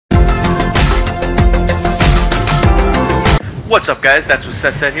What's up, guys? That's what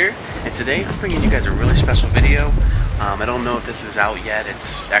Seth said here, and today I'm bringing you guys a really special video. I don't know if this is out yet.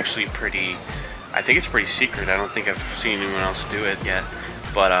 It's actually I think it's pretty secret. I don't think I've seen anyone else do it yet.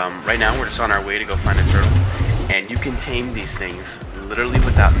 But right now we're just on our way to go find a turtle, and you can tame these things literally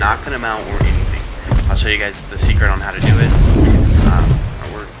without knocking them out or anything. I'll show you guys the secret on how to do it.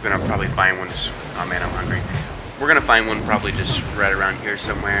 We're gonna probably find one. Oh man, I'm hungry. We're gonna find one probably just right around here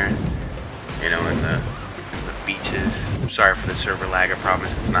somewhere. You know, in the beaches. I'm sorry for the server lag. I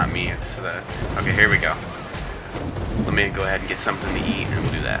promise it's not me. It's okay. Here we go. Let me go ahead and get something to eat, and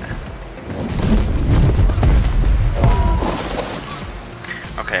we'll do that.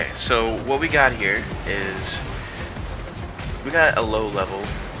 Okay, so what we got here is we got a low level,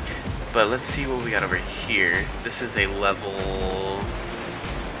 but let's see what we got over here. This is a level.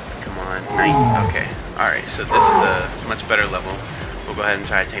 Come on, 9. Okay. All right. So this is a much better level. We'll go ahead and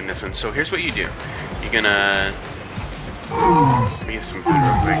try to tame this one. So here's what you do. You're gonna let me get some food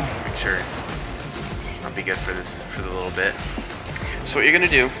real quick. Make sure I'll be good for the little bit. So what you're gonna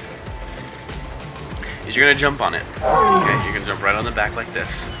do is you're gonna jump on it. Okay, you're gonna jump right on the back like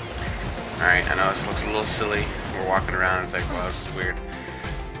this. All right, I know this looks a little silly. We're walking around. It's like, wow, this is weird.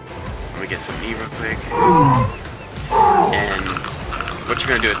 Let me get some meat real quick. And what you're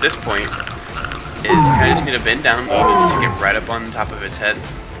gonna do at this point is you kind of just need to bend down a little bit to get right up on top of its head.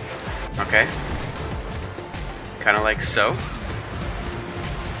 Okay. Kind of like so.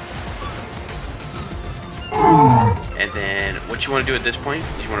 And then what you want to do at this point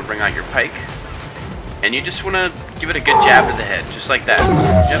is you want to bring out your pike, and you just want to give it a good jab to the head, just like that.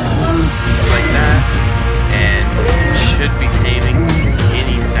 Yep, just like that. And it should be taming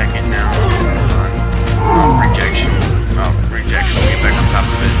any second now. Hold on. Oh, rejection. Oh, rejection. Get back on top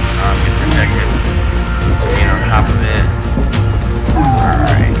of it. Get rejected. Get on top of it.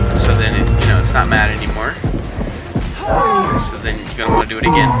 Alright. So then it's not mad anymore. So then you're going to want to do it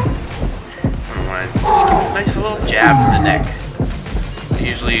again. You're going to want to just give it a nice little jab in the neck.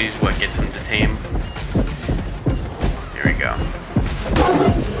 Usually is what gets them to tame. There we go.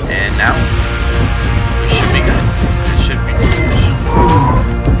 And now we should be good.